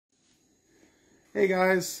Hey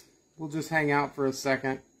guys, we'll just hang out for a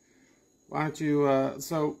second. Why don't you, why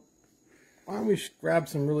don't we grab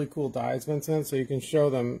some really cool dies, Vincent, so you can show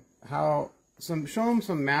them show them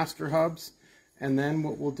some master hubs, and then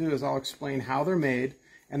what we'll do is I'll explain how they're made,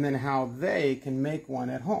 and then how they can make one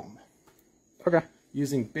at home. Okay.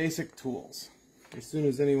 Using basic tools, as soon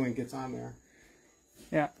as anyone gets on there.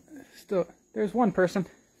 Yeah, still, there's one person.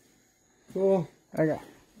 Cool. Okay,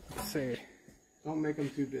 let's see. Don't make them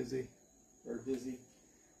too busy. Or dizzy.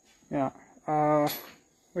 Yeah.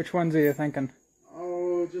 Which ones are you thinking?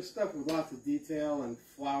 Oh, just stuff with lots of detail and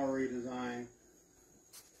flowery design.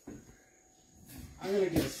 I'm gonna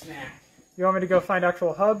get a snack. You want me to go find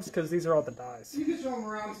actual hubs? Because these are all the dies. You can show them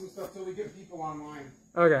around some stuff till we get people online.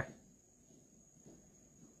 Okay.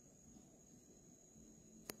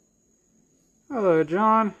 Hello,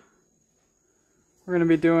 John. We're gonna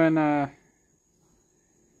be doing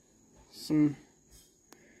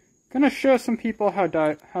gonna show some people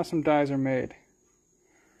how some dies are made.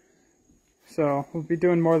 So we'll be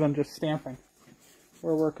doing more than just stamping.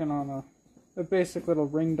 We're working on a basic little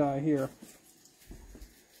ring die here.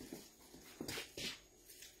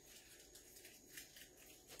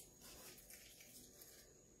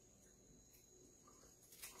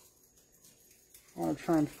 I'll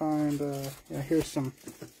try and find, yeah, here's some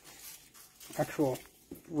actual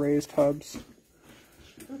raised hubs.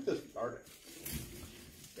 Let's just start it.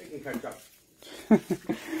 They can catch up.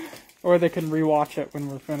 Or they can rewatch it when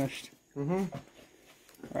we're finished. Mm-hmm.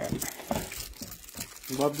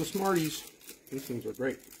 Alright. Love the Smarties. These things are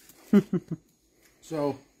great.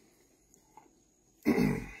 So,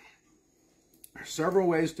 there's several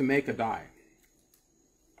ways to make a die.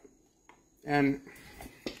 And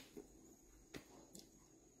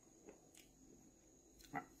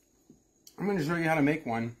I'm going to show you how to make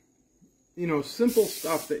one. You know, simple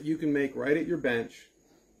stuff that you can make right at your bench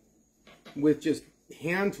with just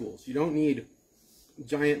hand tools. You don't need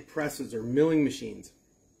giant presses or milling machines.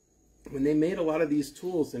 When they made a lot of these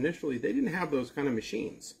tools initially, they didn't have those kind of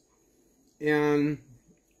machines. And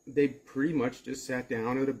they pretty much just sat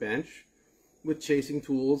down at a bench with chasing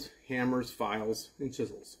tools, hammers, files, and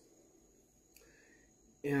chisels.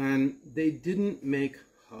 And they didn't make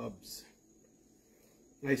hubs.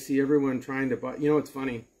 I see everyone trying to buy, you know, it's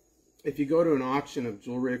funny. If you go to an auction of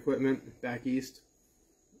jewelry equipment back east,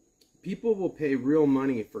 people will pay real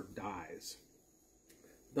money for dies.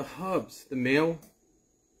 The hubs, the male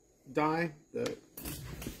die, the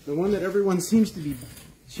one that everyone seems to be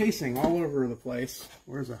chasing all over the place.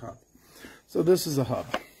 Where's a hub? So this is a hub.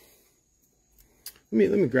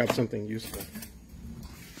 Let me grab something useful.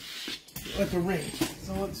 Like a ring.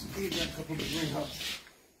 So let's get a couple of ring hubs.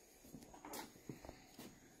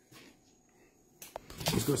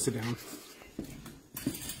 Let's go sit down.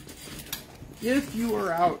 If you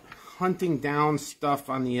are out hunting down stuff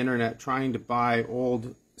on the internet trying to buy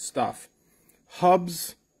old stuff,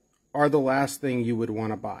 hubs are the last thing you would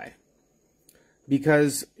want to buy.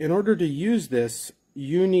 Because in order to use this,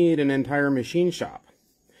 you need an entire machine shop.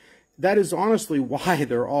 That is honestly why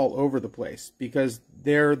they're all over the place, because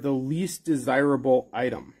they're the least desirable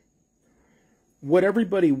item. What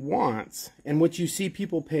everybody wants, and what you see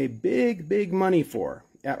people pay big money for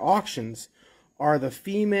at auctions, are the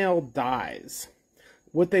female dies.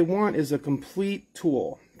 What they want is a complete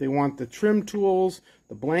tool. They want the trim tools,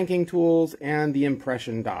 the blanking tools, and the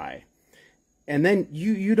impression die. And then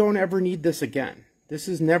you don't ever need this again. This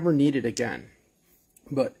is never needed again.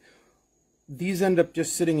 But these end up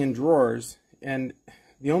just sitting in drawers, and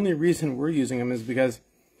the only reason we're using them is because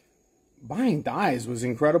buying dies was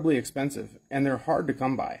incredibly expensive, and they're hard to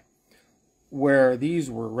come by, where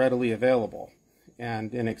these were readily available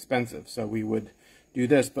and inexpensive. So we would do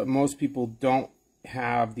this, but most people don't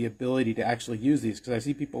have the ability to actually use these, because I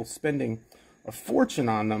see people spending a fortune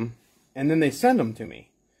on them, and then they send them to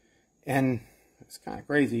me. And it's kind of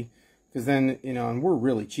crazy, because then, you know, and we're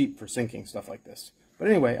really cheap for sinking stuff like this. But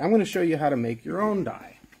anyway, I'm going to show you how to make your own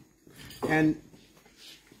die. And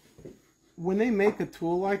when they make a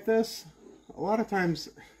tool like this, a lot of times,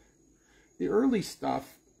 the early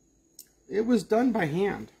stuff, it was done by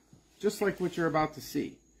hand, just like what you're about to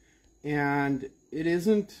see. And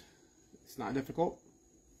it's not difficult.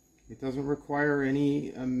 It doesn't require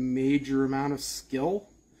any major amount of skill.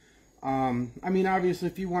 I mean, obviously,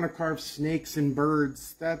 if you want to carve snakes and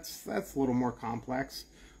birds, that's a little more complex.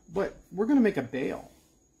 But we're going to make a bale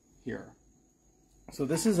here. So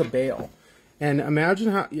this is a bale. And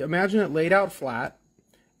imagine it laid out flat,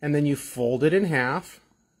 and then you fold it in half,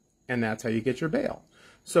 and that's how you get your bale.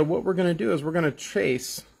 So what we're going to do is we're going to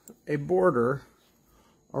trace a border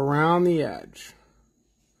around the edge,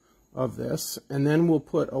 of this, and then we'll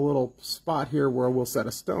put a little spot here where we'll set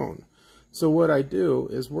a stone. So what I do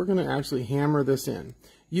is we're going to actually hammer this in.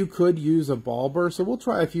 You could use a ball burr, so we'll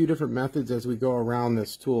try a few different methods as we go around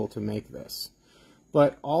this tool to make this.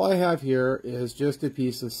 But all I have here is just a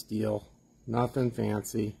piece of steel, nothing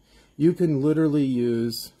fancy. You can literally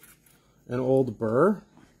use an old burr,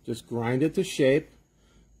 just grind it to shape,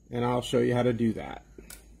 and I'll show you how to do that.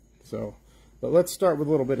 So, but let's start with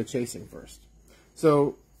a little bit of chasing first.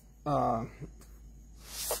 So,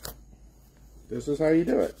 this is how you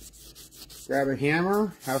do it. Grab a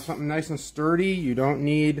hammer, have something nice and sturdy. You don't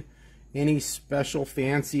need any special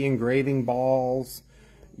fancy engraving balls.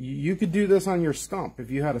 You could do this on your stump.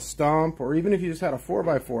 If you had a stump, or even if you just had a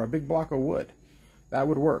 4x4, a big block of wood, that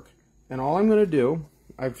would work. And all I'm going to do,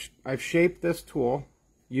 I've shaped this tool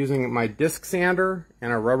using my disc sander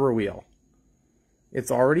and a rubber wheel.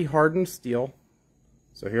 It's already hardened steel.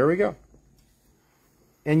 So here we go.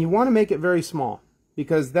 And you want to make it very small,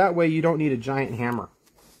 because that way you don't need a giant hammer.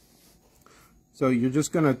 So you're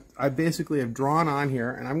just going to, I basically have drawn on here,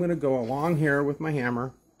 and I'm going to go along here with my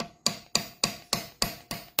hammer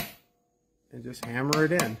and just hammer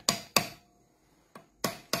it in.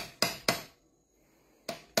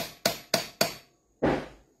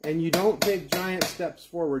 And you don't take giant steps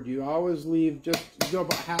forward. You always leave, just go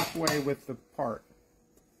about halfway with the part.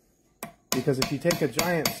 Because if you take a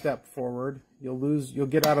giant step forward, you'll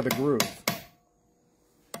get out of the groove.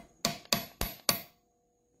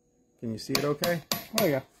 Can you see it okay? Oh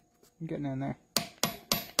yeah, I'm getting in there.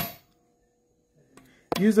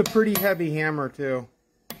 Use a pretty heavy hammer too.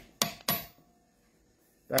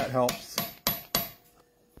 That helps.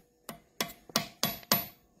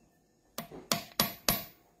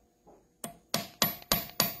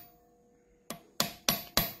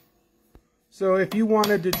 So if you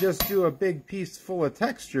wanted to just do a big piece full of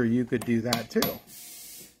texture, you could do that too.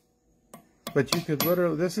 But you could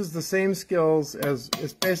literally, this is the same skills as,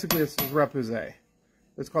 it's basically, this is repoussé.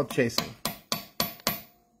 It's called chasing.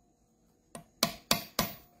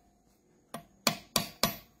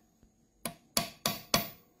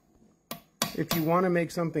 If you want to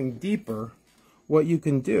make something deeper, what you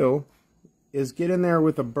can do is get in there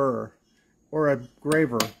with a burr or a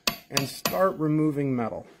graver and start removing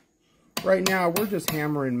metal. Right now, we're just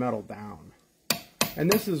hammering metal down.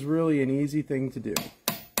 And this is really an easy thing to do.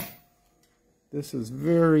 This is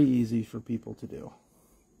very easy for people to do.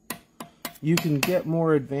 You can get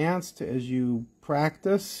more advanced as you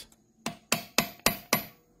practice.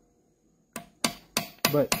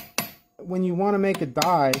 But when you want to make a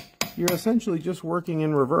die, you're essentially just working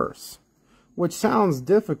in reverse, which sounds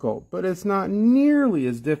difficult, but it's not nearly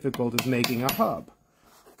as difficult as making a hub.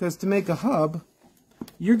 Because to make a hub,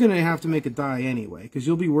 you're going to have to make a die anyway, because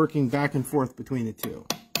you'll be working back and forth between the two.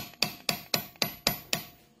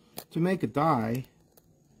 To make a die,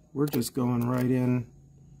 we're just going right in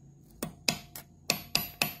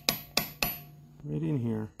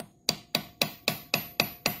here.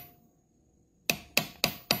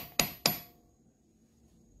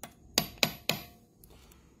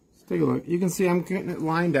 Let's take a look. You can see I'm getting it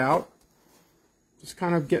lined out, just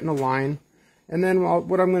kind of getting a line. And then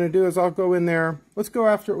what I'm going to do is I'll go in there. Let's go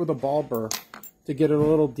after it with a ball burr to get it a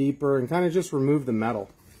little deeper and kind of just remove the metal.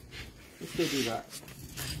 Let's go do that.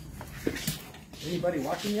 Anybody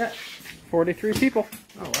watching yet? 43 people.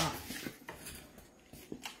 Oh, wow.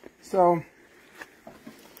 So,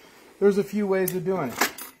 there's a few ways of doing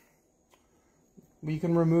it. We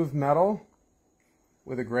can remove metal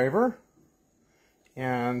with a graver.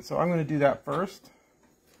 And so I'm going to do that first.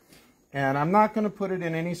 And I'm not going to put it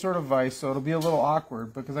in any sort of vise, so it'll be a little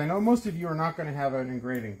awkward, because I know most of you are not going to have an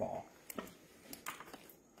engraving ball.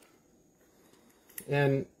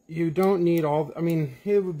 And you don't need all, I mean,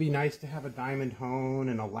 it would be nice to have a diamond hone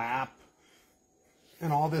and a lap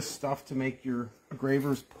and all this stuff to make your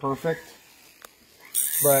engravers perfect.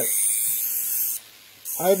 But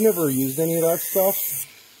I've never used any of that stuff.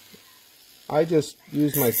 I just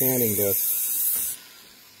use my sanding disc.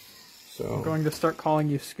 So I'm going to start calling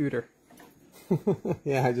you Scooter.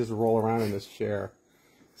 yeah, I just roll around in this chair.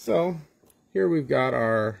 So here we've got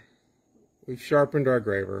we've sharpened our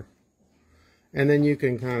graver. And then you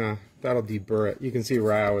can kind of, that'll deburr it. You can see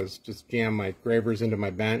where I was just jam my gravers into my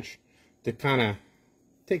bench to kind of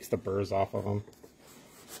takes the burrs off of them.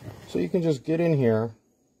 So you can just get in here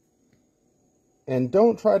and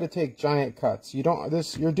don't try to take giant cuts.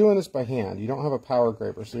 You're doing this by hand. You don't have a power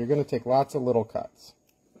graver, so you're going to take lots of little cuts.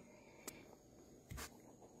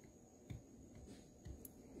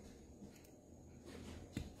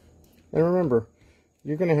 And remember,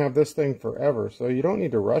 you're going to have this thing forever, so you don't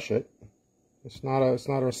need to rush it. It's not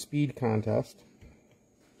a speed contest.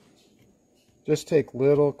 Just take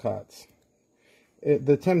little cuts.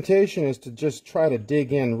 The temptation is to just try to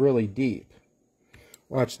dig in really deep.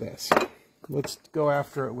 Watch this. Let's go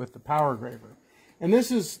after it with the power graver. And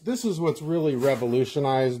this is what's really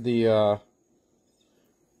revolutionized the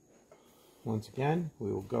once again,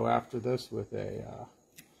 we will go after this with a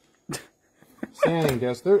sanding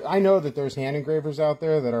disc. I know that there's hand engravers out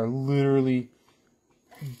there that are literally,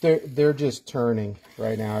 they're just turning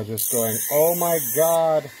right now, just going, oh my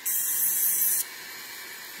God,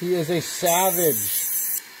 he is a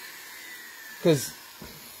savage. Because,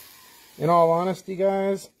 in all honesty,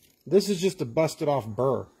 guys, this is just a busted off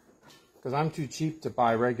burr. Because I'm too cheap to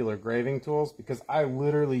buy regular graving tools, because I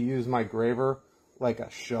literally use my graver like a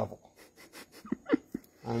shovel.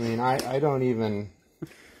 I mean, I don't even,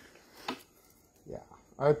 yeah,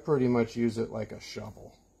 I pretty much use it like a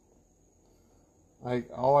shovel.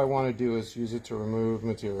 All I want to do is use it to remove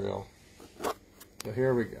material. So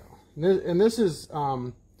here we go. And this is,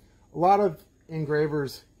 a lot of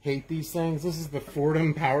engravers hate these things. This is the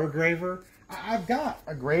Fordham Power Graver. I've got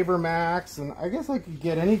a Graver Max, and I guess I could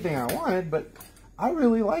get anything I wanted, but I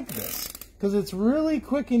really like this because it's really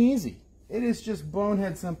quick and easy. It is just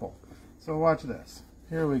bonehead simple. So watch this.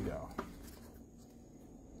 Here we go.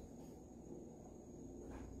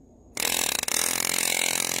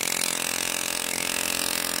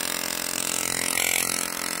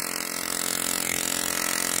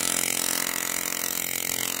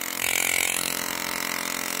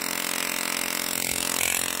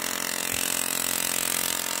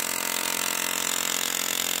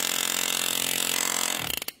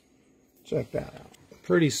 Check that out.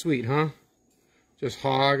 Pretty sweet, huh? Just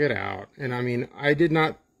hog it out. And I mean, I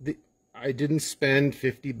didn't spend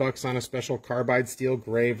 50 bucks on a special carbide steel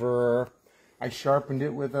graver. I sharpened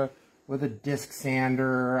it with a disc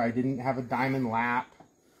sander. I didn't have a diamond lap.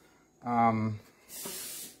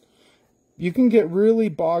 You can get really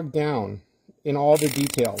bogged down in all the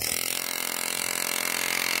details.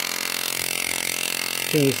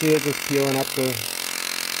 Can you see it just peeling up the...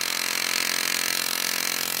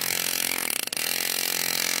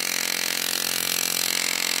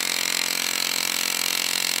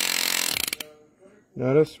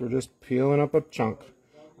 Notice we're just peeling up a chunk.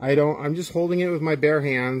 I'm just holding it with my bare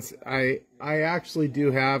hands. I actually do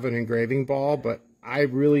have an engraving ball, but I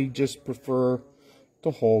really just prefer to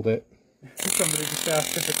hold it. Somebody just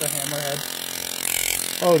asked if it's a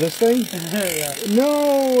hammerhead. Oh, this thing? Yeah.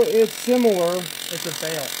 No, it's similar. It's a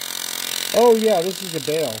bale. Oh yeah, this is a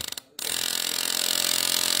bale.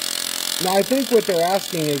 Now I think what they're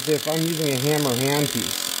asking is if I'm using a hammer hand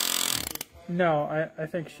piece. No, I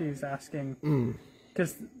think she's asking...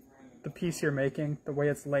 Because the piece you're making, the way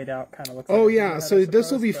it's laid out, kind of looks like... Oh, yeah, so this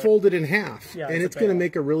will be folded in half, yeah, and it's going to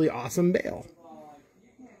make a really awesome bale.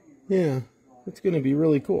 Yeah, it's going to be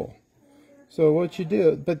really cool. So what you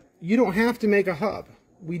do, but you don't have to make a hub.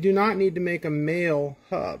 We do not need to make a male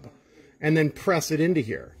hub and then press it into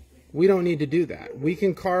here. We don't need to do that. We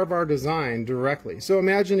can carve our design directly. So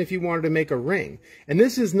imagine if you wanted to make a ring. And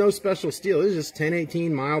this is no special steel. This is just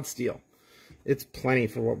 1018 mild steel. It's plenty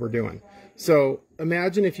for what we're doing. So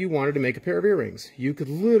imagine if you wanted to make a pair of earrings. You could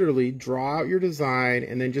literally draw out your design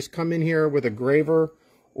and then just come in here with a graver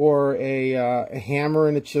or a hammer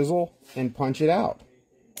and a chisel and punch it out.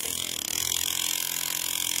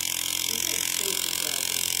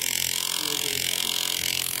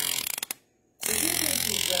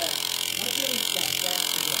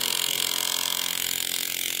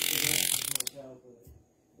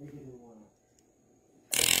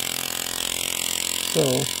 So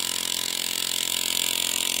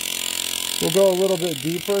we'll go a little bit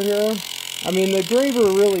deeper here. I mean, the graver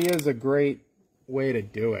really is a great way to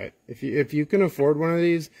do it. If you can afford one of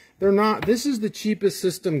these, this is the cheapest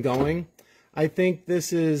system going. I think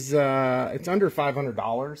this is, it's under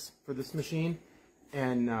 $500 for this machine.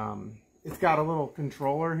 And it's got a little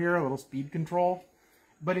controller here, a little speed control.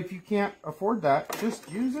 But if you can't afford that, just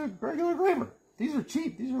use a regular graver. These are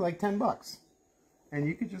cheap. These are like 10 bucks. And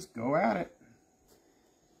you could just go at it.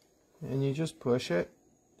 And you just push it.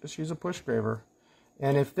 Just use a push graver.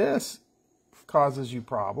 And if this causes you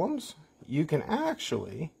problems, you can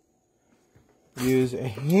actually use a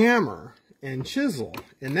hammer and chisel.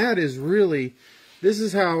 And that is really, this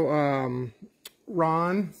is how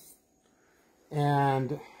Ron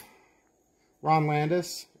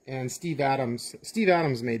Landis and Steve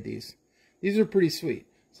Adams made these. These are pretty sweet.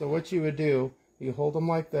 So what you would do, you hold them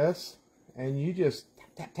like this, and you just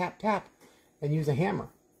tap, tap, tap, and use a hammer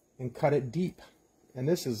and cut it deep. And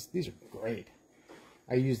these are great.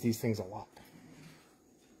 I use these things a lot.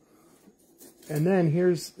 And then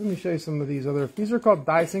let me show you some of these other, these are called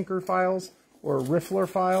die sinker files or riffler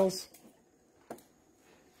files.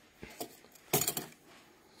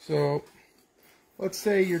 So let's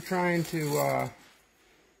say you're trying to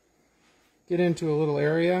get into a little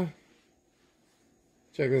area.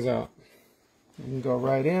 Check this out. You can go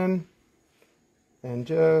right in and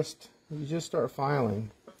you just start filing.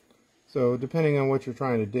 So depending on what you're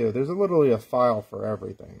trying to do, there's literally a file for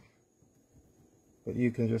everything. But you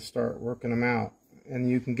can just start working them out, and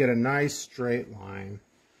you can get a nice straight line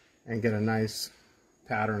and get a nice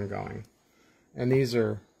pattern going. And these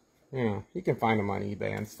are, you know, you can find them on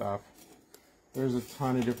eBay and stuff. There's a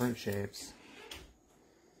ton of different shapes.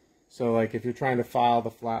 So like if you're trying to file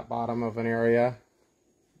the flat bottom of an area,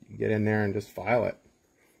 you can get in there and just file it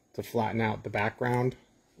to flatten out the background.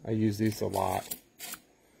 I use these a lot.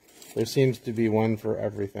 There seems to be one for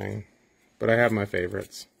everything, but I have my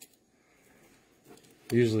favorites.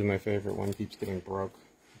 Usually my favorite one keeps getting broke.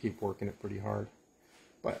 I keep working it pretty hard.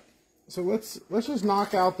 But so let's just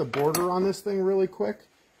knock out the border on this thing really quick,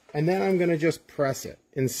 and then I'm going to just press it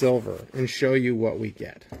in silver and show you what we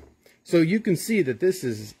get. So you can see that this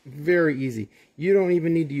is very easy. You don't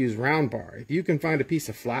even need to use round bar. If you can find a piece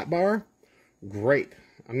of flat bar, great.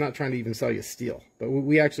 I'm not trying to even sell you steel, but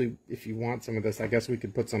we actually, if you want some of this, I guess we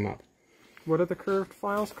could put some up. What are the curved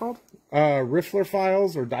files called? Riffler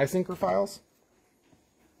files or die sinker files.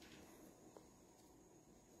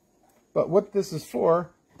 But what this is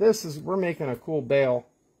for, we're making a cool bail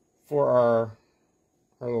for our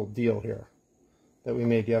little deal here that we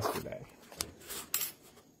made yesterday.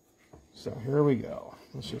 So here we go.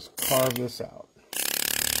 Let's just carve this out.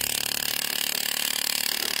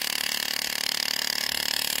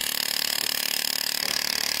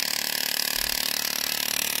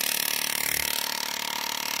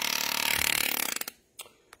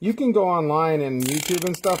 You can go online and YouTube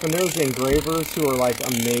and stuff, and there's engravers who are like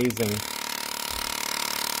amazing.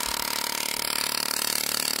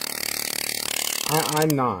 I'm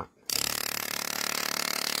not.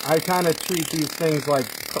 I kind of treat these things like,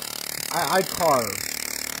 I carve.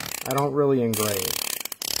 I don't really engrave.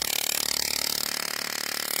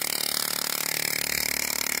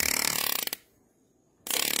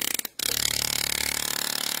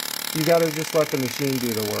 You gotta just let the machine do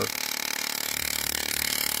the work.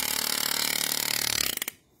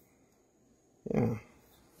 Yeah,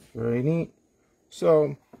 very neat.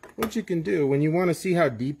 So what you can do when you want to see how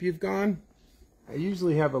deep you've gone, I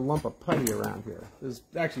usually have a lump of putty around here. This is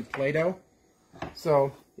actually Play-Doh.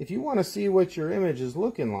 So if you want to see what your image is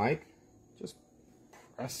looking like, just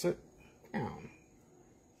press it down,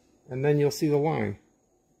 and then you'll see the line.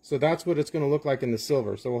 So that's what it's going to look like in the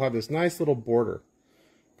silver. So we'll have this nice little border.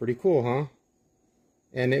 Pretty cool, huh?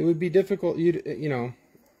 And it would be difficult.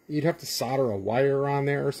 You'd have to solder a wire on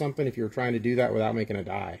there or something if you were trying to do that without making a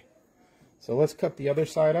die. So let's cut the other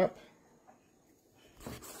side up.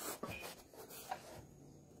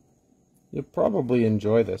 You'll probably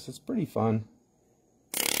enjoy this. It's pretty fun.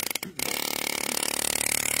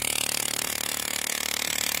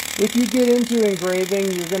 If you get into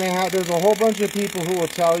engraving, you're going to have, there's a whole bunch of people who will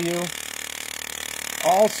tell you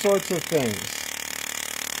all sorts of things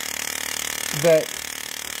that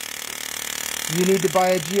you need to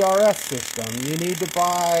buy a GRS system. You need to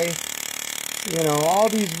buy, all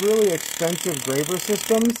these really expensive graver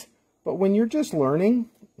systems. But when you're just learning,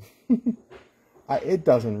 it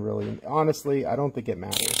doesn't really, honestly, I don't think it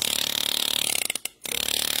matters.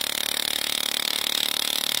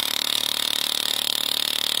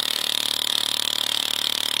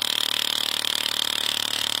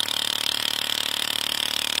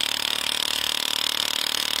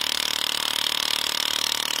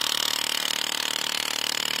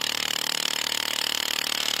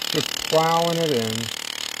 Just plowing it in.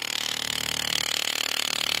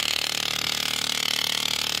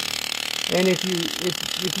 And if you,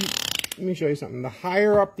 let me show you something. The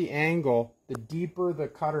higher up the angle, the deeper the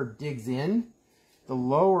cutter digs in, the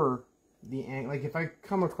lower the angle. Like if I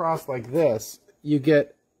come across like this, you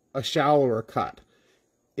get a shallower cut.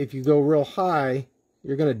 If you go real high,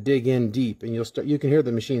 you're going to dig in deep, and you can hear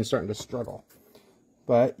the machine starting to struggle.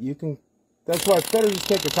 But that's why it's better to just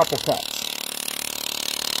take a couple cuts.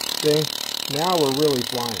 See? Now we're really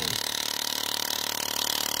flying.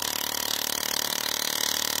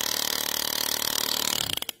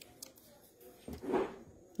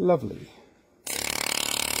 Lovely.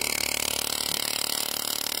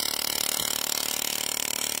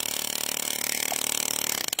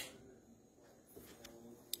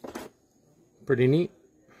 Pretty neat.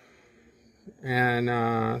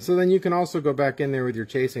 And so then you can also go back in there with your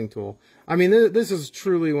chasing tool. I mean, this is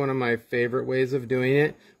truly one of my favorite ways of doing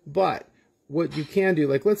it. But what you can do,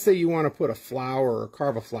 like let's say you want to put a flower or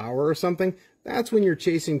carve a flower or something, that's when your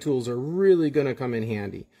chasing tools are really going to come in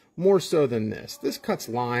handy. More so than this. This cuts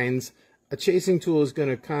lines. A chasing tool is going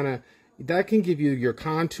to kind of, that can give you your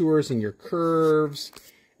contours and your curves,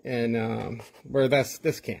 and where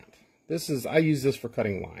this can't. I use this for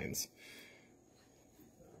cutting lines.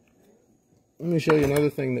 Let me show you another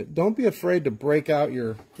thing. That don't be afraid to break out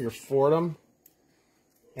your Fordham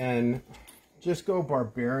and just go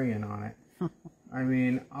barbarian on it. I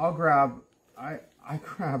mean, I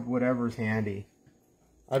grab whatever's handy.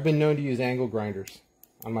 I've been known to use angle grinders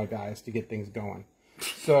on my dies to get things going.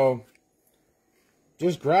 So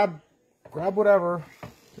just grab whatever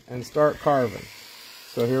and start carving.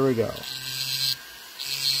 So here we go.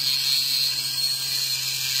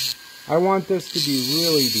 I want this to be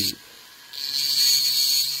really deep.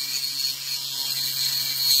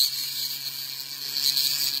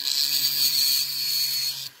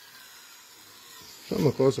 Show them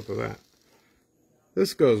a close-up of that.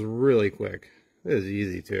 This goes really quick. This is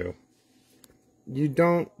easy too.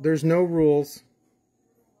 There's no rules.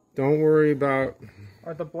 Don't worry about...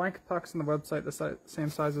 Are the blank pucks on the website the same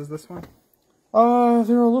size as this one?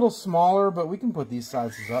 They're a little smaller, but we can put these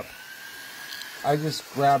sizes up. I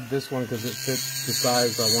just grabbed this one because it fits the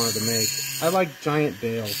size I wanted to make. I like giant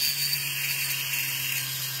bales.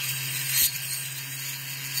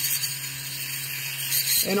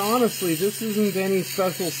 And honestly, this isn't any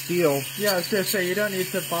special steel. Yeah, I was going to say, you don't need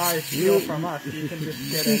to buy steel from us. You can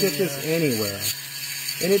just get this anywhere.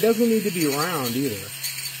 And it doesn't need to be round either.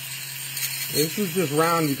 This is just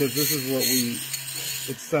round because this is what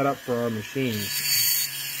it's set up for our machines.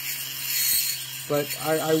 But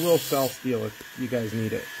I will sell steel if you guys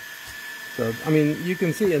need it. So, I mean, you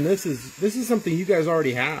can see, and this is something you guys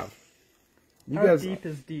already have. How deep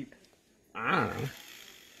is deep? I don't know.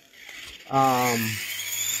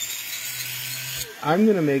 I'm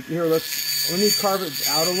gonna make here. Let me carve it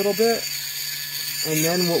out a little bit, and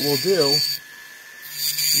then what we'll do,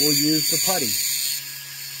 we'll use the putty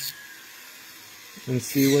and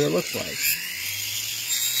see what it looks like.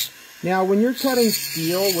 Now, when you're cutting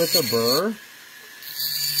steel with a burr,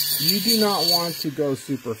 you do not want to go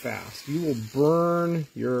super fast. You will burn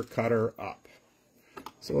your cutter up.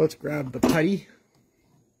 So let's grab the putty.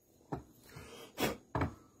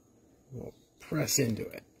 We'll press into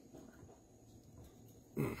it.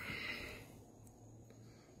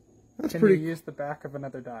 That's Can pretty. you use the back of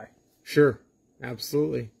another die? Sure,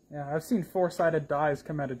 absolutely. Yeah, I've seen four-sided dies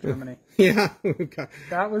come out of Germany. Yeah,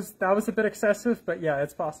 that was a bit excessive, but yeah,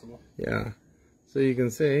 it's possible. Yeah, so you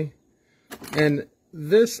can see, and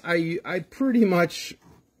this I pretty much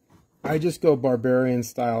just go barbarian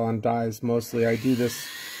style on dies mostly. I do this.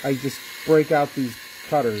 I just break out these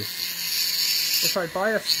cutters. If I buy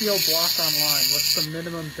a steel block online, what's the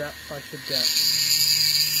minimum depth I should get?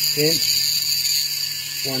 Inch.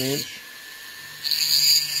 1 inch.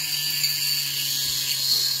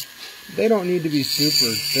 They don't need to be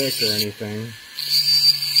super thick or anything,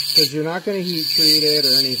 because you're not going to heat treat it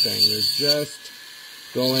or anything. You're just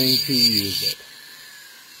going to use it.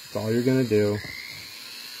 That's all you're going to do.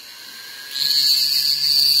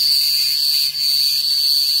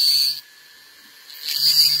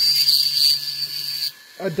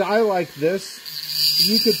 A die like this,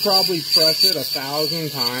 you could probably press it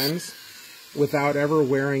 1,000 times without ever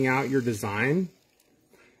wearing out your design.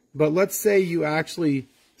 But let's say you actually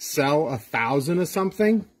sell 1,000 of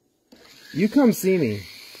something. You come see me.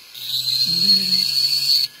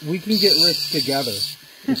 We can get rich together.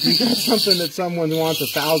 If you got something that someone wants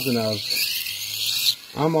 1,000 of,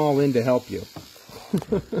 I'm all in to help you.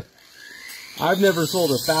 I've never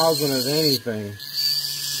sold 1,000 of anything.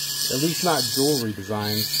 At least not jewelry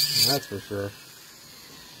designs. That's for sure.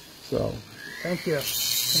 So. Thank you.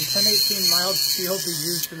 Can 1018 mild steel be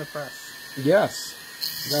used in the press? Yes.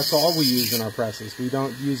 That's all we use in our presses. We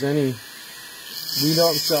don't use any, we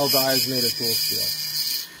don't sell dies made of tool steel.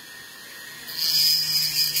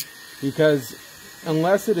 Because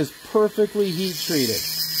unless it is perfectly heat treated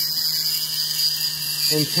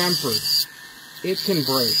and tempered, it can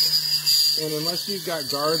break. And unless you've got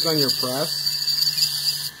guards on your press,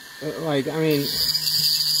 like, I mean,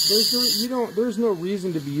 there's no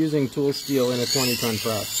reason to be using tool steel in a 20-ton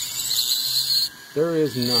press. There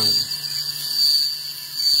is none.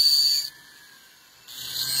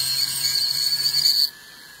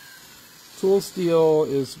 Tool steel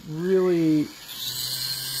is really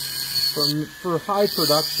for high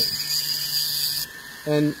production.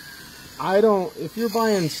 And if you're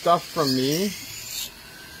buying stuff from me,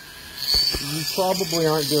 you probably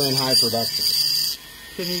aren't doing high production.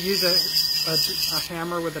 Can you use a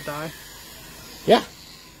hammer with a die? Yeah.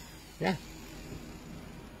 Yeah.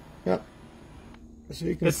 Yep. So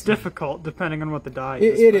you can it's difficult depending on what the die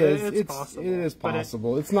is. It's possible. It is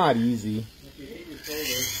possible. It's not easy. If you hate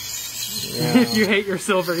your shoulder. Yeah. If you hate your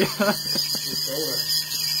silver, yeah. Your shoulder.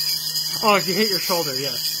 Oh, if you hate your shoulder,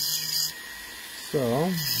 yes.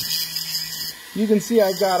 So, you can see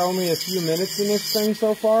I've got only a few minutes in this thing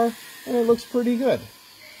so far, and it looks pretty good.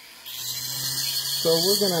 So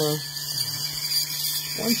we're gonna,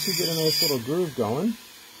 once you get a nice little groove going,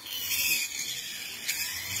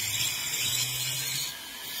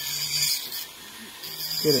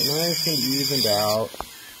 get it nice and evened out.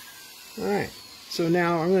 Alright, so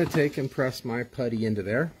now I'm going to take and press my putty into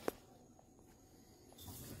there.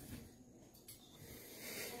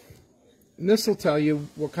 And this will tell you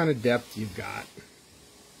what kind of depth you've got.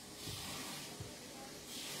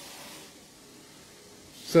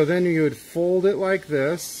 So then you would fold it like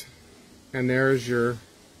this, and there's your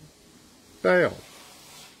bail.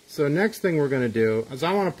 So next thing we're going to do is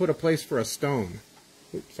I want to put a place for a stone.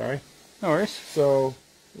 Oops, sorry. No worries. So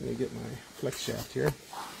let me get my flex shaft here.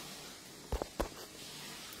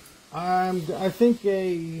 I think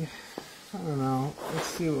I don't know. Let's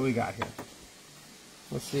see what we got here.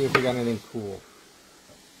 Let's see if we got anything cool.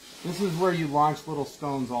 This is where you launch little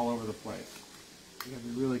stones all over the place. You gotta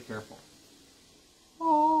be really careful.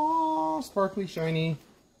 Oh, sparkly, shiny.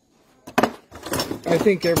 I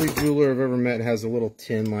think every jeweler I've ever met has a little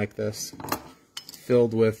tin like this,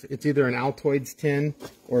 filled with, it's either an Altoids tin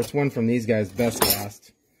or it's one from these guys, Best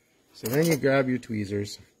Last. So then you grab your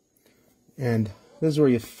tweezers, and this is where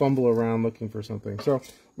you fumble around looking for something. So,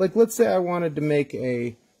 like, let's say I wanted to make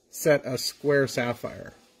a square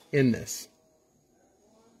sapphire in this.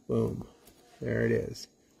 Boom. There it is.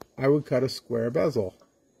 I would cut a square bezel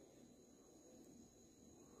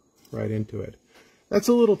right into it. That's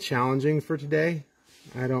a little challenging for today.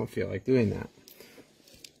 I don't feel like doing that.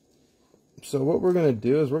 So what we're going to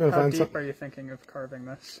do is we're going to find How something. deep are you thinking of carving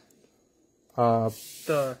this?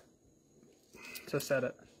 To set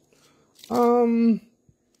it.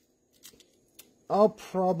 I'll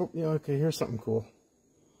probably, okay, here's something cool.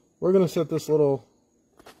 We're going to set this little,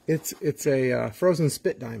 it's a frozen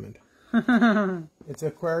spit diamond. It's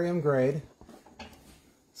aquarium grade.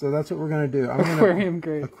 So that's what we're going to do.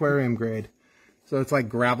 Grade. Aquarium grade. So it's like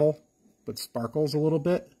gravel, but sparkles a little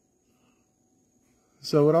bit.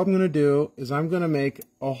 So what I'm going to do is I'm going to make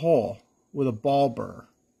a hole with a ball burr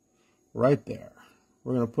right there.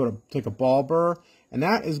 We're going to take a ball burr, and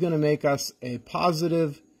that is going to make us a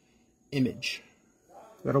positive image.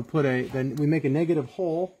 That'll then we make a negative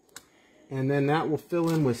hole, and then that will fill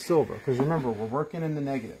in with silver. Because remember, we're working in the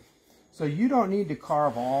negative. So you don't need to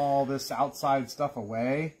carve all this outside stuff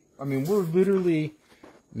away. I mean, we're literally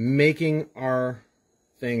making our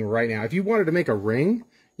thing right now. If you wanted to make a ring,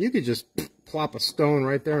 you could just plop a stone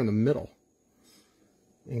right there in the middle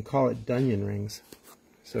and call it Dunyan rings.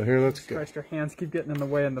 So here, let's go. Christ, your hands keep getting in the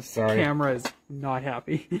way and the camera is not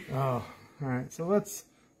happy. Oh, all right.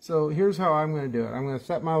 So here's how I'm going to do it. I'm going to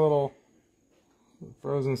set my little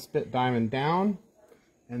frozen spit diamond down,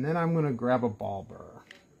 and then I'm going to grab a ball burr.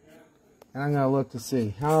 And I'm going to look to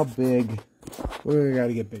see how big. We got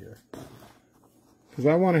to get bigger, because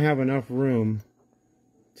I want to have enough room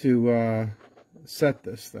to set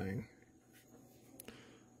this thing.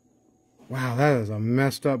 Wow, that is a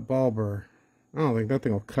messed up ball burr. I don't think that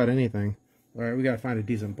thing will cut anything. All right, we got to find a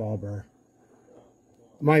decent ball burr.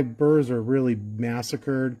 My burrs are really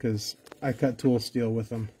massacred because I cut tool steel with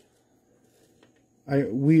them.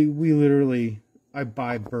 We literally, I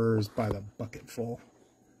buy burrs by the bucket full.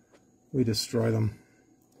 We destroy them.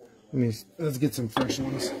 Let's get some fresh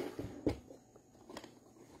ones.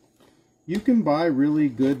 You can buy really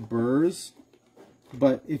good burrs,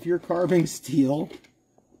 but if you're carving steel,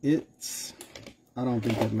 I don't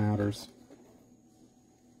think it matters.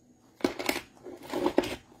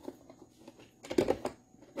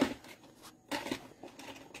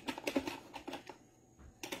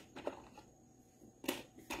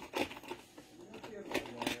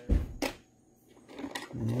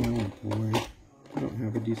 Oh boy, I don't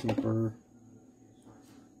have a decent burr.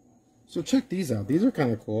 So check these out. These are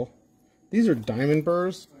kind of cool. These are diamond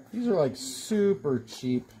burrs. These are like super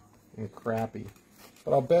cheap and crappy.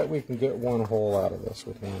 But I'll bet we can get one hole out of this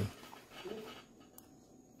with one.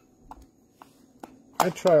 I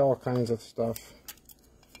try all kinds of stuff.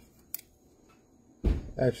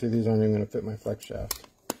 Actually, these aren't even going to fit my flex shaft.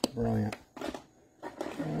 Brilliant.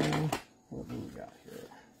 What do we got here?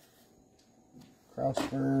 Cross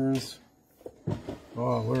burrs.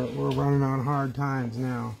 Oh, we're running on hard times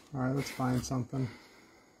now. All right, let's find something.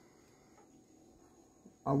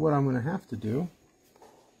 What I'm going to have to do.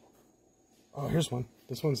 Oh, here's one.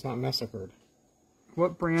 This one's not massacred.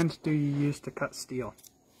 What brand do you use to cut steel?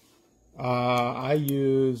 I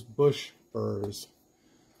use Bush burs.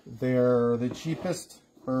 They're the cheapest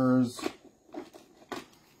burs.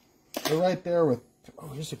 They're right there with, oh,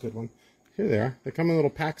 here's a good one. Here they are. They come in little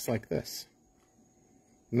packs like this.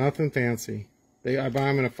 Nothing fancy. I buy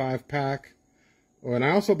them in a 5-pack. Oh, and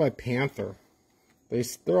I also buy Panther.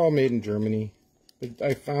 They're all made in Germany.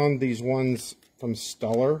 I found these ones from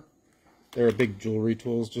Stuller. They're a big jewelry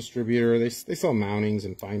tools distributor. They sell mountings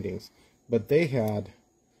and findings. But they had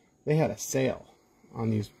a sale on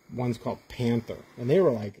these ones called Panther. And they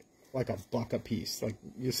were like $1 a piece. Like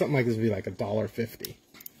something like this would be like $1.50.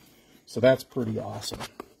 So that's pretty awesome.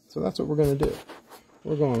 So that's what we're going to do.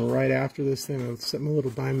 We're going right after this thing. I'll set my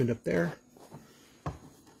little diamond up there.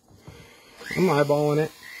 I'm eyeballing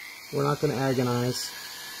it. We're not going to agonize.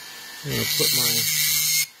 I'm going to put my...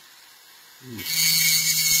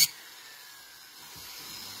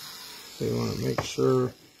 So you want to make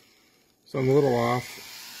sure... So I'm a little off.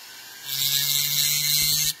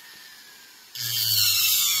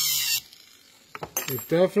 It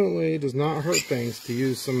definitely does not hurt things to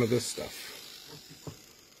use some of this stuff.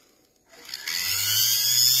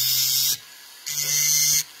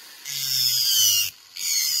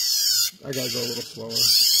 I gotta go a little slower.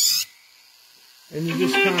 And you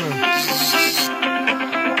just kind of...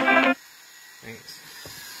 Thanks.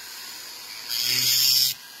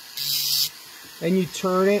 And you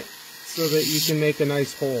turn it so that you can make a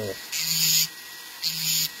nice hole.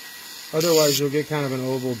 Otherwise you'll get kind of an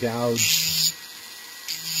oval gouge.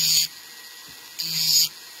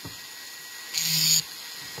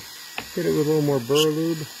 Hit it with a little more burr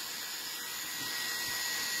lube.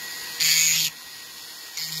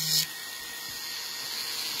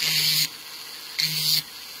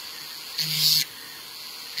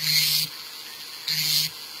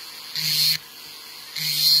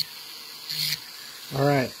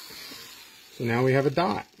 Alright, so now we have a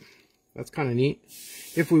dot. That's kind of neat.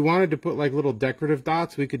 If we wanted to put like little decorative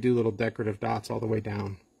dots, we could do little decorative dots all the way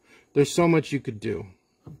down. There's so much you could do.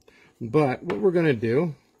 But what we're going to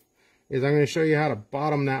do is I'm going to show you how to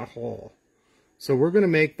bottom that hole. So we're going to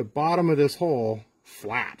make the bottom of this hole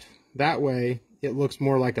flat. That way it looks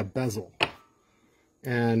more like a bezel.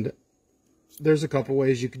 And there's a couple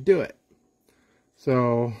ways you could do it.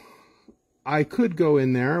 So I could go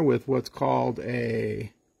in there with what's called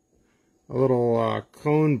a little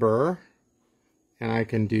cone burr, and I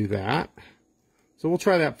can do that. So we'll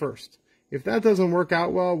try that first. If that doesn't work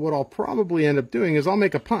out well, what I'll probably end up doing is I'll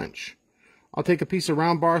make a punch. I'll take a piece of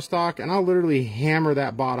round bar stock and I'll literally hammer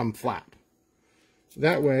that bottom flat.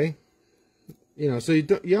 That way, you know, so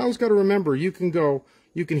you always got to remember, you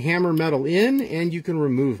can hammer metal in and you can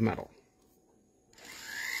remove metal.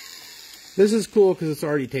 This is cool because it's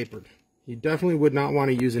already tapered. You definitely would not want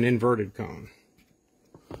to use an inverted cone.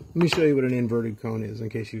 Let me show you what an inverted cone is in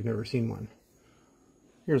case you've never seen one.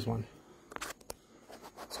 Here's one.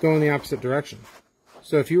 Let's go in the opposite direction.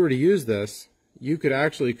 So if you were to use this, you could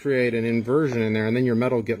actually create an inversion in there and then your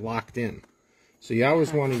metal would get locked in. So you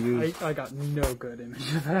always want to use... I got no good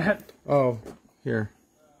image of that. Oh, here.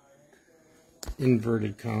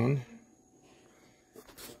 Inverted cone.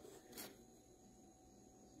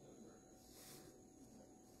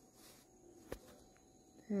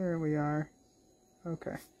 Here we are.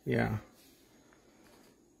 Okay. Yeah.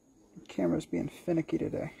 The camera's being finicky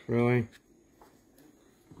today. Really?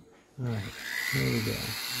 Alright, here we go.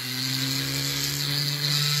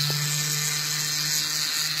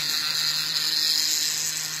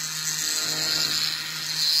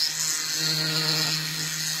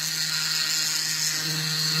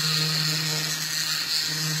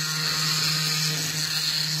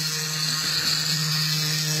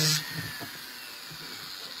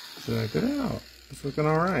 Check it out. It's looking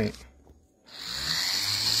alright.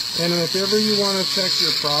 And if ever you want to check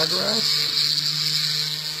your progress,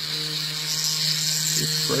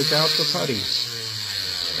 just break out the putty.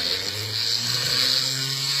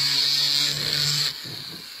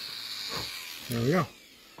 There we go.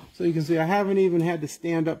 So you can see I haven't even had to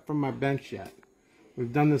stand up from my bench yet.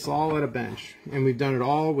 We've done this all at a bench, and we've done it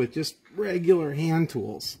all with just regular hand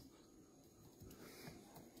tools.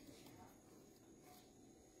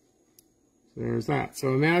 There's that. So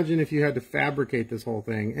imagine if you had to fabricate this whole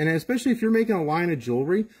thing, and especially if you're making a line of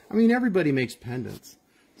jewelry. I mean, everybody makes pendants.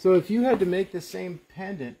 So if you had to make the same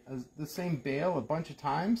pendant, the same bail a bunch of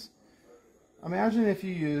times, imagine if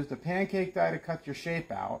you used a pancake die to cut your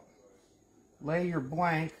shape out, lay your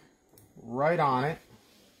blank right on it,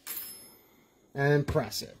 and then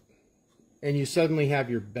press it. And you suddenly have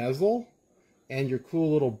your bezel and your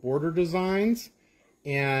cool little border designs,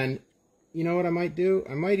 and you know what I might do?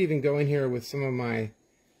 I might even go in here with some of my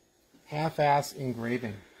half-ass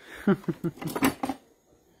engraving.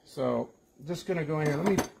 So, just gonna go in here.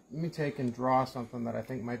 Let me take and draw something that I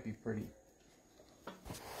think might be pretty.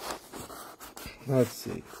 Let's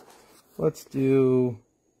see. Let's do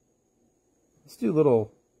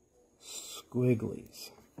little squigglies.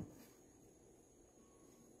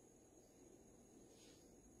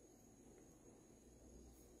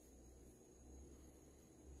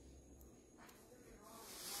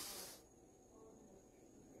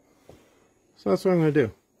 So that's what I'm going to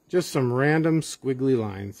do. Just some random squiggly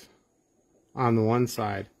lines on the one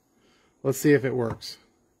side. Let's see if it works.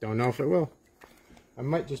 Don't know if it will. I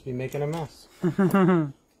might just be making a mess.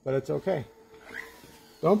 But it's okay.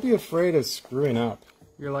 Don't be afraid of screwing up.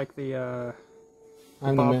 You're like the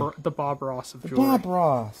Bob Ross of jewelry. Bob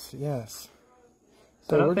Ross, yes.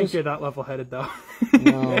 So I don't think you're that level-headed, though.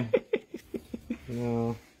 No.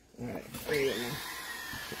 No. Alright.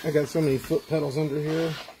 I got so many foot pedals under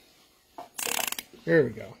here. Here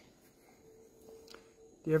we go.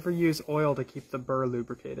 Do you ever use oil to keep the burr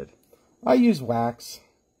lubricated? I use wax,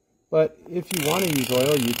 but if you want to use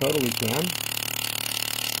oil, you totally can.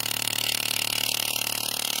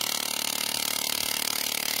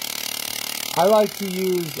 I like to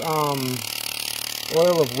use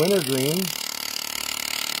oil of wintergreen.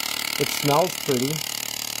 It smells pretty.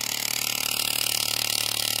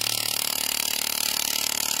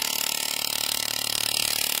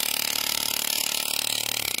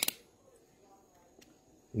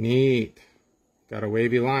 Neat. Got a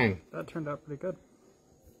wavy line. That turned out pretty good.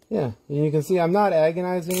 Yeah, and you can see I'm not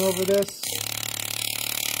agonizing over this.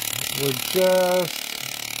 We're just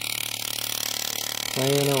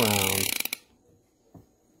playing around.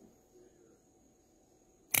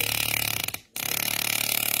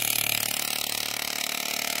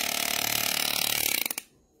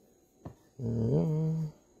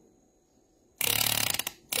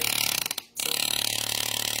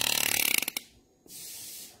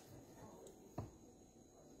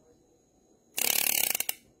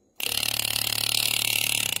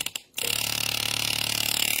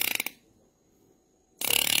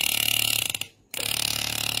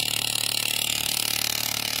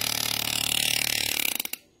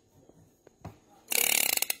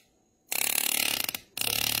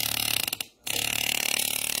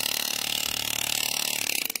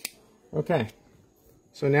 Okay,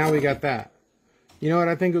 so now we got that. You know what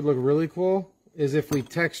I think would look really cool is if we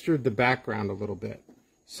textured the background a little bit.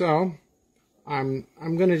 So I'm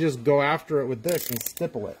gonna just go after it with this and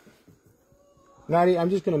stipple it.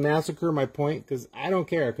 I'm just gonna massacre my point because I don't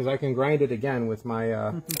care because I can grind it again with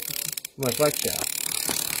my my flex shaft.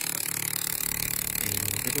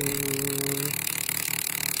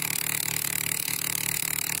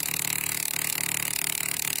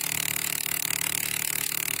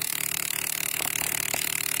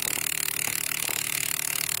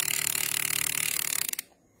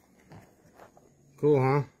 Cool,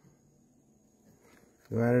 huh?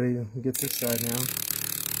 Go ahead and get this side now.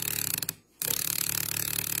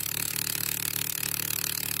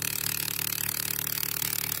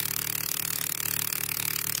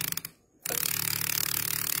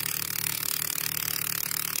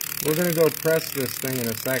 We're going to go press this thing in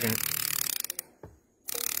a second.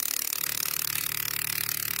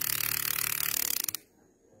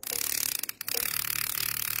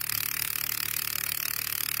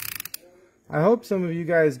 I hope some of you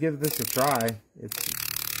guys give this a try. It's,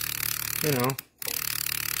 you know,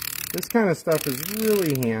 this kind of stuff is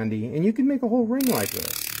really handy. And you can make a whole ring like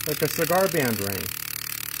this, like a cigar band ring.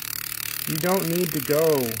 You don't need to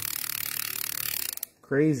go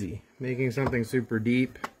crazy making something super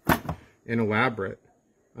deep and elaborate.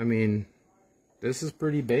 I mean, this is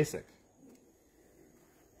pretty basic.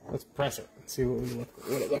 Let's press it and see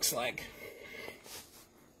what it looks like.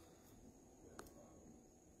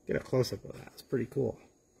 Get a close-up of that. It's pretty cool.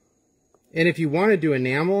 And if you want to do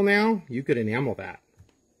enamel now, you could enamel that.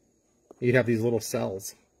 You'd have these little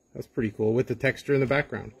cells. That's pretty cool with the texture in the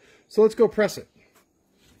background. So let's go press it.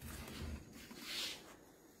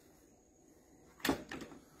 Let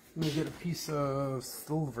me get a piece of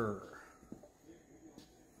silver.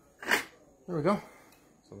 There we go.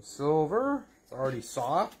 Some silver. It's already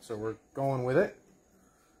soft, so we're going with it.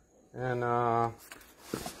 And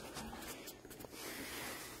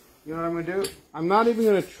you know what I'm going to do? I'm not even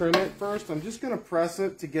going to trim it first. I'm just going to press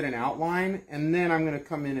it to get an outline, and then I'm going to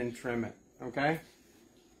come in and trim it, okay?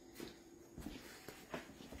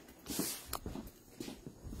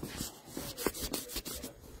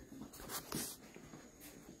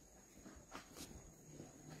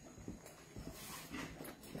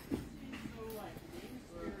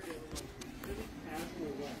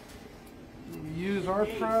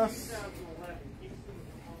 bar press?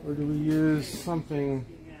 Or do we use something?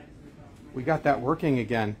 We got that working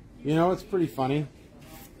again. You know, it's pretty funny.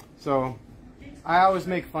 So, I always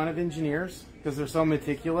make fun of engineers because they're so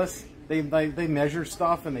meticulous. They measure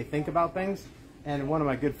stuff and they think about things. And one of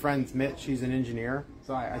my good friends, Mitch, he's an engineer,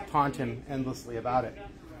 so I taunt him endlessly about it.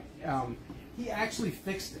 He actually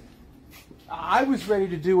fixed it. I was ready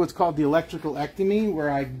to do what's called the electrical ectomy, where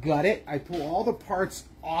I gut it. I pull all the parts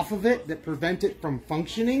off of it that prevent it from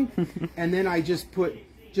functioning, and then I just put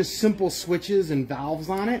simple switches and valves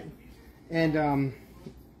on it. And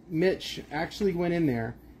Mitch actually went in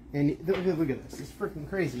there, and look at this. It's freaking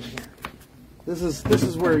crazy in here. This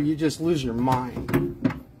is where you just lose your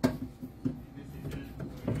mind.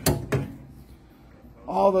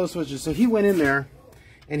 All those switches. So he went in there,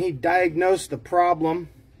 and he diagnosed the problem.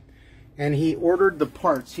 And he ordered the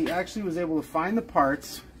parts. He actually was able to find the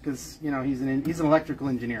parts because, you know, he's an electrical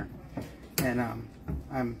engineer, and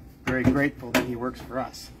I'm very grateful that he works for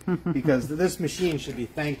us because this machine should be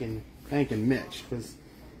thanking Mitch because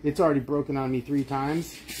it's already broken on me 3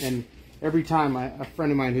 times, and every time a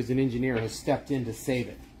friend of mine who's an engineer has stepped in to save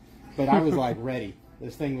it. But I was like ready.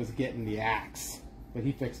 This thing was getting the axe, but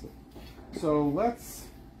he fixed it. So let's.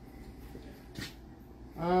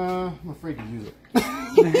 I'm afraid to use it.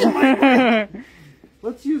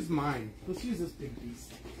 Let's use mine. Let's use this big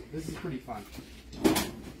beast. This is pretty fun.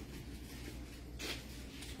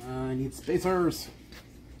 I need spacers.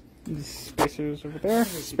 Spacers over there.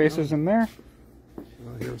 Spacers in there.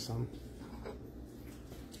 Oh, here's some.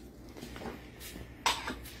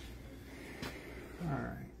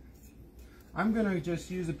 Alright. I'm going to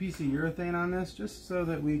just use a piece of urethane on this just so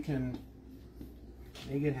that we can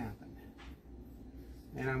make it happen.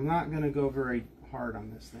 And I'm not going to go very hard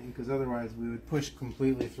on this thing because otherwise we would push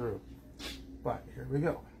completely through. But here we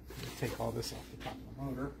go. Let's take all this off the top of the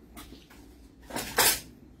motor.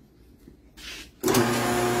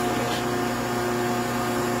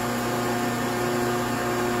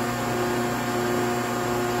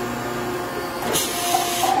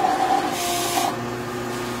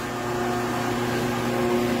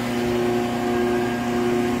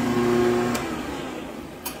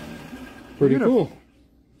 Pretty cool.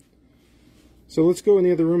 So let's go in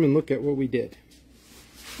the other room and look at what we did.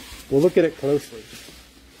 We'll look at it closely.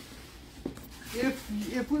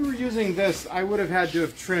 If we were using this, I would have had to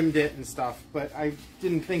have trimmed it and stuff, but I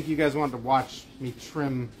didn't think you guys wanted to watch me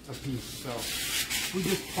trim a piece, so we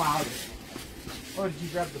just plowed it. Oh, did you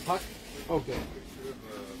grab the puck? Oh, good.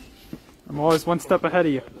 I'm always one step ahead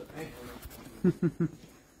of you.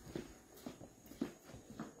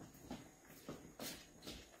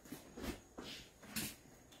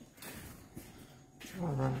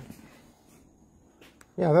 Alright.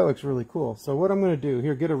 Yeah, that looks really cool. So what I'm going to do,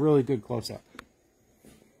 here, get a really good close-up.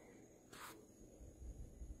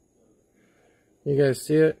 You guys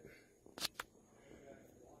see it?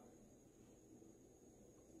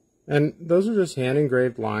 And those are just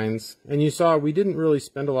hand-engraved lines. And you saw we didn't really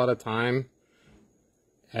spend a lot of time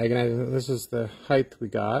agonizing. This is the height we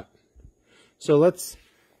got. So let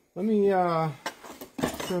me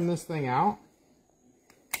trim this thing out.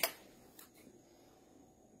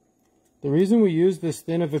 The reason we used this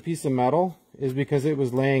thin of a piece of metal is because it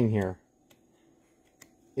was laying here.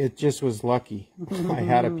 It just was lucky. I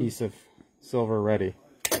had a piece of silver ready.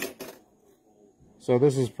 So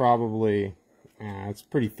this is probably, it's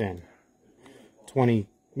pretty thin. 20,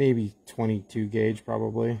 maybe 22 gauge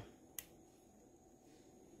probably.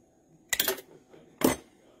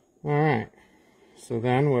 Alright. So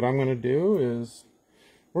then what I'm going to do is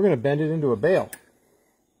we're going to bend it into a bale.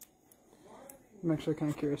 I'm actually kind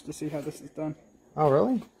of curious to see how this is done. Oh,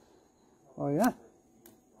 really? Oh, yeah.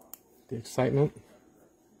 The excitement.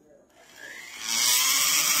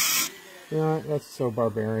 Yeah, that's so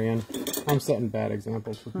barbarian. I'm setting bad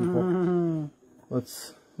examples for people.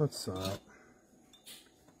 Let's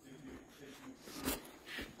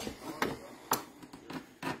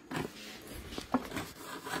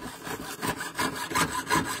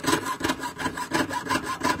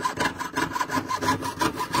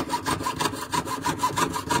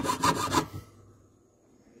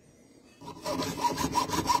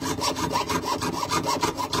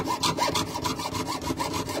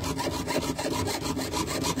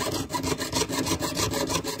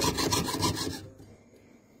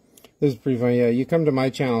This is pretty funny. Yeah, you come to my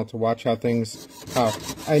channel to watch how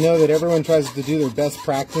I know that everyone tries to do their best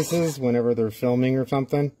practices whenever they're filming or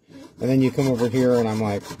something, and then you come over here and I'm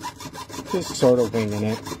like, just sort of winging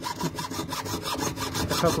it.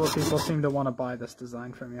 A couple of people seem to want to buy this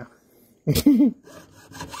design from you.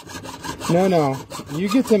 No, you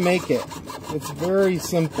get to make it. It's very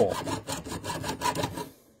simple.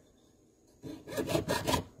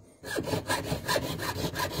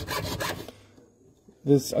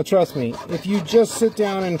 This, trust me, if you just sit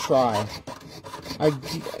down and try,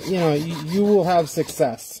 you will have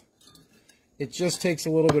success. It just takes a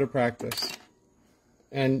little bit of practice,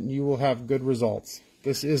 and you will have good results.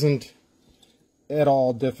 This isn't at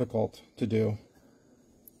all difficult to do.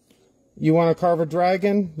 You want to carve a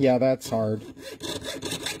dragon? Yeah, that's hard.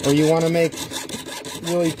 Or you want to make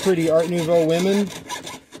really pretty Art Nouveau women?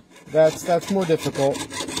 That's more difficult.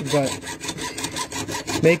 But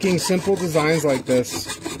making simple designs like this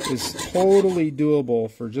is totally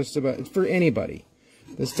doable for just about for anybody.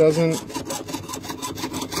 This doesn't.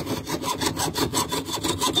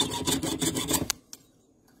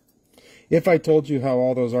 If I told you how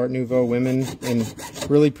all those Art Nouveau women and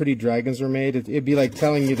really pretty dragons are made, it'd be like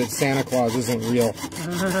telling you that Santa Claus isn't real.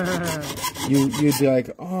 You'd be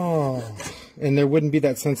like, oh, and there wouldn't be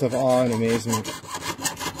that sense of awe and amazement.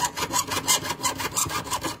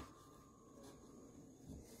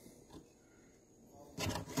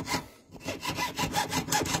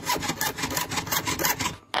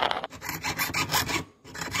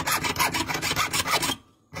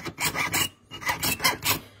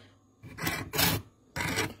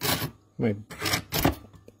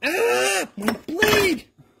 My blade!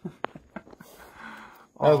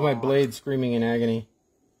 That was my blade screaming in agony.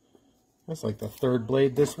 That's like the third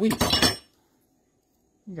blade this week.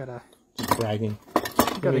 You gotta... Just bragging.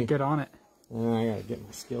 You gotta get on it. I gotta get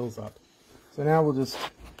my skills up. So now we'll just...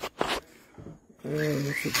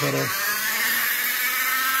 mix it better.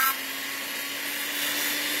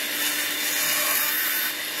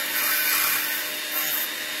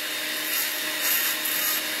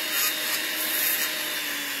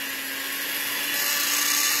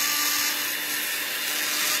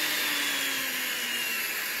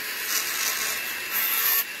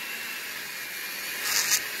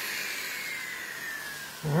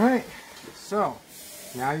 Alright, so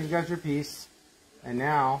now you've got your piece, and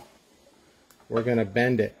now we're going to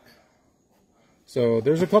bend it. So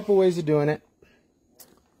there's a couple ways of doing it.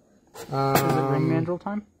 Is it ring mandrel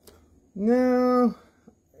time? No,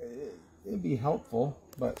 it'd be helpful,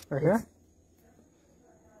 but... Right here?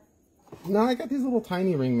 No, I got these little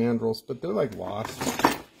tiny ring mandrels, but they're like lost.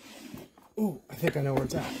 Ooh, I think I know where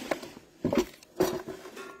it's at.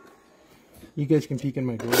 You guys can peek in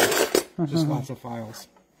my drawer. Just lots of files.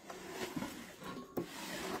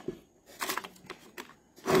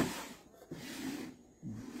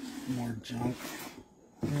 More junk.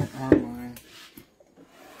 Where are my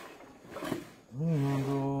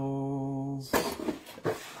handles?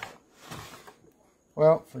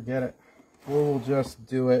 Well, forget it. We'll just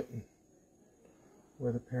do it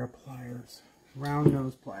with a pair of pliers. Round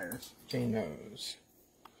nose pliers. Chain nose.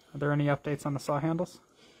 Are there any updates on the saw handles?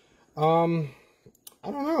 I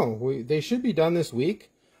don't know. They should be done this week,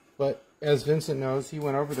 but as Vincent knows, he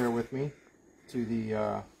went over there with me to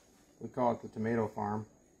the, we call it the tomato farm,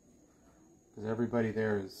 because everybody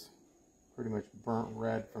there is pretty much burnt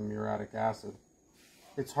red from muriatic acid.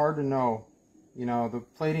 It's hard to know. You know, the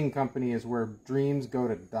plating company is where dreams go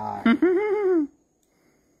to die.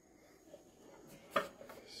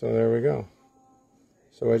 So there we go.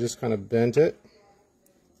 So I just kind of bent it.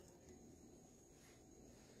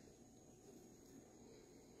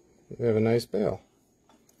 We have a nice bail.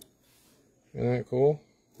 Isn't that cool?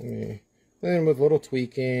 Then with little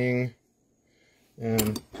tweaking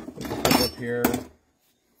and put up here,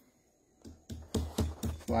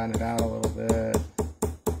 flatten it out a little bit.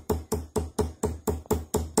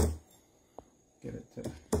 Get it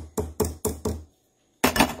to...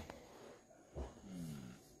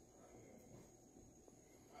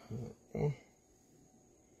 Oh,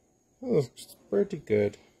 that looks pretty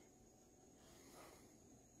good.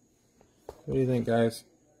 What do you think, guys?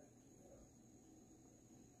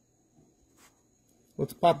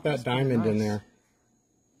 Let's pop that diamond in there.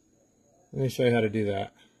 Let me show you how to do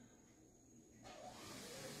that.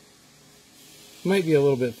 Might be a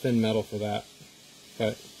little bit thin metal for that,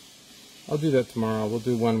 but I'll do that tomorrow. We'll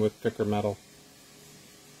do one with thicker metal.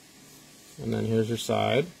 And then here's your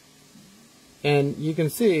side. And you can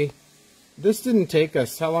see, this didn't take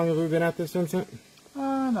us, how long have we been at this, Vincent?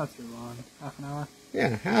 Not too long. Half an hour.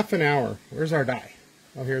 Yeah, half an hour. Where's our die?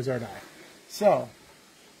 Oh, here's our die. So,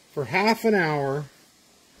 for half an hour,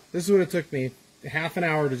 this is what it took me, half an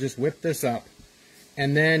hour to just whip this up.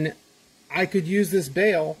 And then I could use this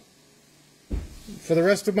bale for the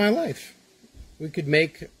rest of my life. I could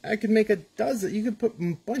make a dozen, you could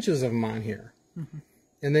put bunches of them on here.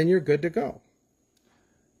 And then you're good to go.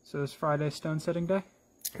 So is Friday stone setting day?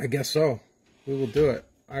 I guess so. We will do it.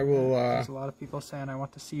 I will... There's a lot of people saying, I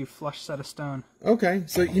want to see you flush set a stone. Okay,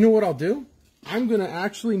 so you know what I'll do? I'm going to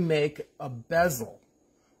actually make a bezel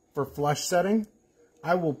for flush setting.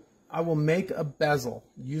 I will make a bezel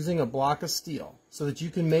using a block of steel so that you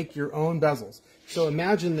can make your own bezels. So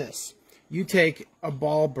imagine this. You take a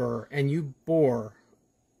ball burr and you bore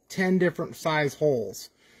 10 different size holes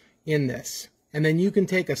in this. And then you can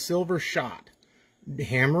take a silver shot,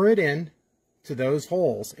 hammer it in to those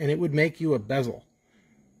holes, and it would make you a bezel.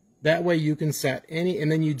 That way you can set any,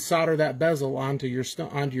 and then you'd solder that bezel onto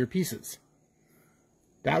your pieces.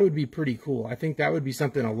 That would be pretty cool. I think that would be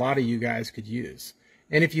something a lot of you guys could use.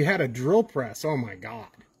 And if you had a drill press, oh my God,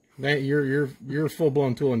 you're a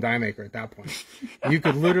full-blown tool and die maker at that point. You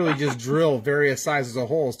could literally just drill various sizes of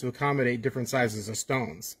holes to accommodate different sizes of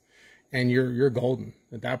stones, and you're golden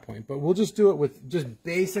at that point. But we'll just do it with just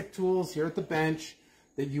basic tools here at the bench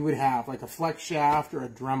that you would have, like a flex shaft or a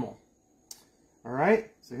Dremel. All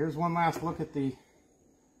right, so here's one last look at the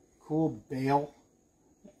cool bale.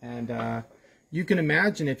 And you can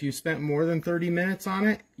imagine if you spent more than 30 minutes on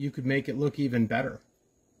it, you could make it look even better.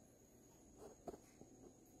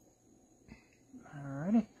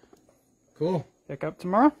 Alrighty. Cool. Pick up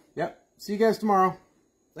tomorrow? Yep. See you guys tomorrow.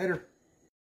 Later.